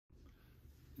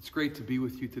It's great to be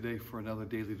with you today for another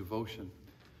daily devotion.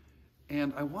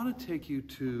 And I want to take you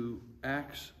to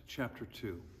Acts chapter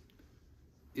 2.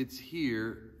 It's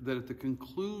here that at the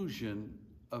conclusion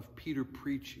of Peter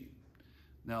preaching,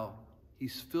 now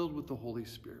he's filled with the Holy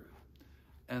Spirit.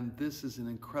 And this is an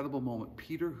incredible moment.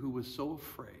 Peter, who was so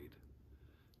afraid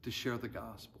to share the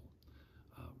gospel,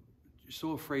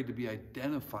 so afraid to be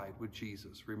identified with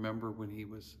Jesus. Remember when he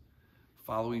was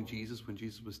following Jesus, when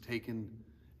Jesus was taken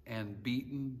and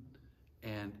beaten,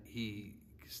 and he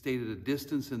stayed at a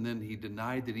distance, and then he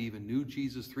denied that he even knew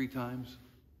Jesus 3 times?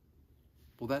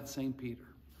 Well, that same Peter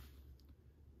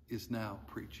is now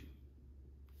preaching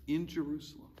in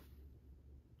Jerusalem,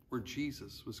 where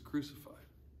Jesus was crucified.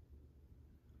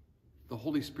 The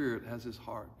Holy Spirit has his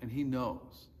heart, and he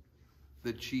knows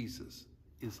that Jesus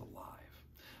is alive.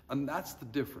 And that's the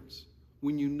difference.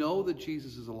 When you know that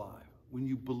Jesus is alive, when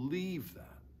you believe that,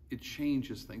 it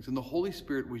changes things. And the Holy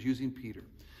Spirit was using Peter.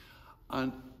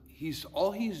 And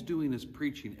all he's doing is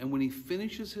preaching. And when he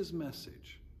finishes his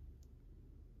message,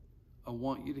 I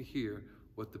want you to hear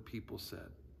what the people said.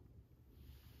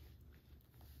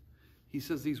 He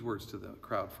says these words to the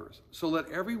crowd first. So let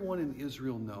everyone in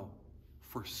Israel know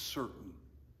for certain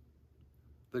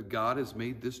that God has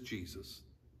made this Jesus,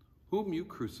 whom you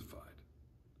crucified,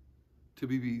 to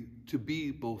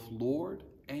be both Lord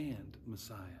and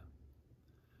Messiah.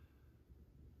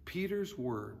 Peter's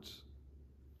words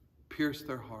pierced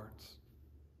their hearts.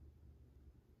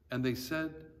 And they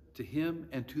said to him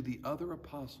and to the other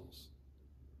apostles,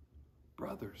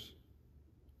 brothers,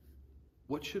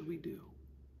 what should we do?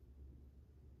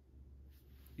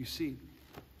 You see,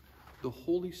 the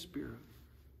Holy Spirit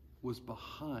was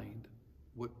behind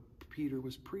what Peter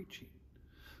was preaching.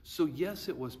 So yes,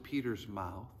 it was Peter's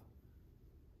mouth,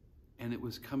 and it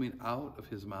was coming out of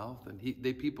his mouth, and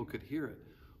people could hear it.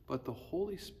 But the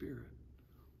Holy Spirit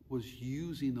was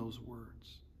using those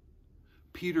words.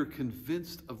 Peter,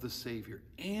 convinced of the Savior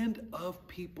and of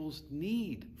people's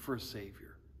need for a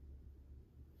Savior,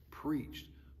 preached.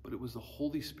 But it was the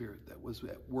Holy Spirit that was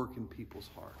at work in people's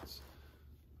hearts.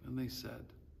 And they said,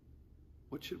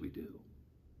 what should we do?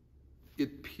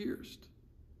 It pierced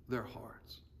their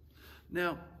hearts.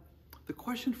 Now, the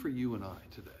question for you and I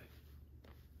today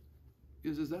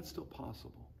is that still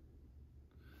possible?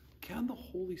 Can the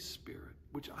Holy Spirit,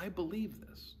 which I believe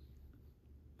this,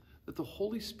 that the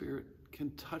Holy Spirit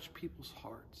can touch people's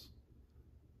hearts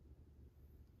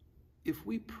if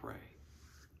we pray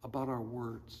about our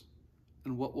words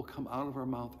and what will come out of our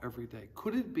mouth every day?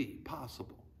 Could it be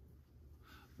possible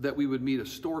that we would meet a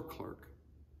store clerk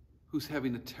who's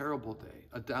having a terrible day,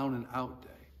 a down and out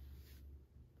day,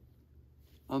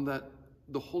 on that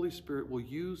the Holy Spirit will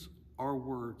use our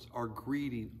words, our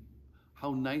greeting,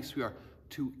 how nice we are,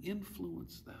 to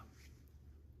influence them?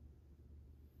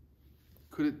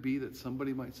 Could it be that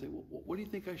somebody might say, well, what do you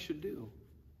think I should do?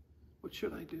 What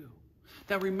should I do?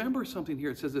 Now remember something here.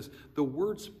 It says this, the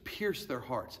words pierce their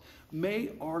hearts.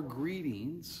 May our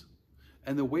greetings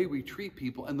and the way we treat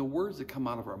people and the words that come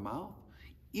out of our mouth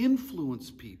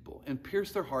influence people and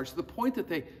pierce their hearts to the point that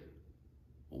they,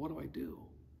 well, what do I do?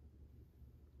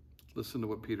 Listen to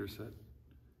what Peter said.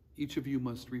 Each of you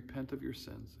must repent of your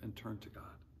sins and turn to God.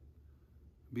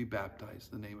 Be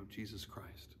baptized in the name of Jesus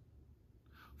Christ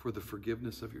for the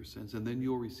forgiveness of your sins, and then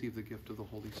you'll receive the gift of the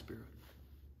Holy Spirit.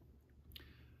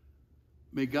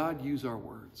 May God use our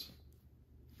words.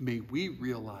 May we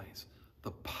realize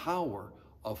the power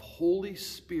of Holy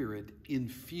Spirit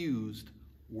infused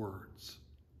words.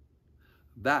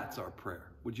 That's our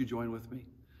prayer. Would you join with me?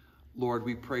 Lord,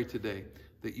 we pray today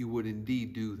that you would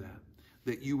indeed do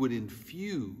that you would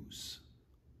infuse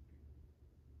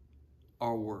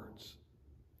our words,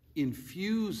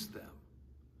 infuse them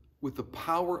with the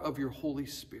power of your Holy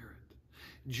Spirit.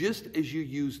 Just as you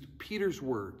used Peter's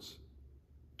words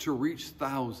to reach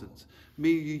thousands, may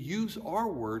you use our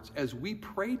words as we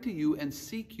pray to you and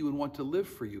seek you and want to live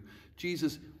for you.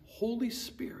 Jesus, Holy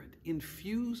Spirit,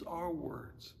 infuse our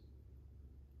words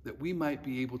that we might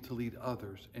be able to lead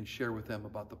others and share with them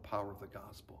about the power of the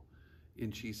gospel.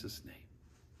 In Jesus' name,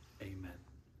 amen.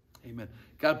 Amen.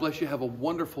 God bless you. Have a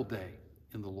wonderful day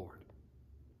in the Lord.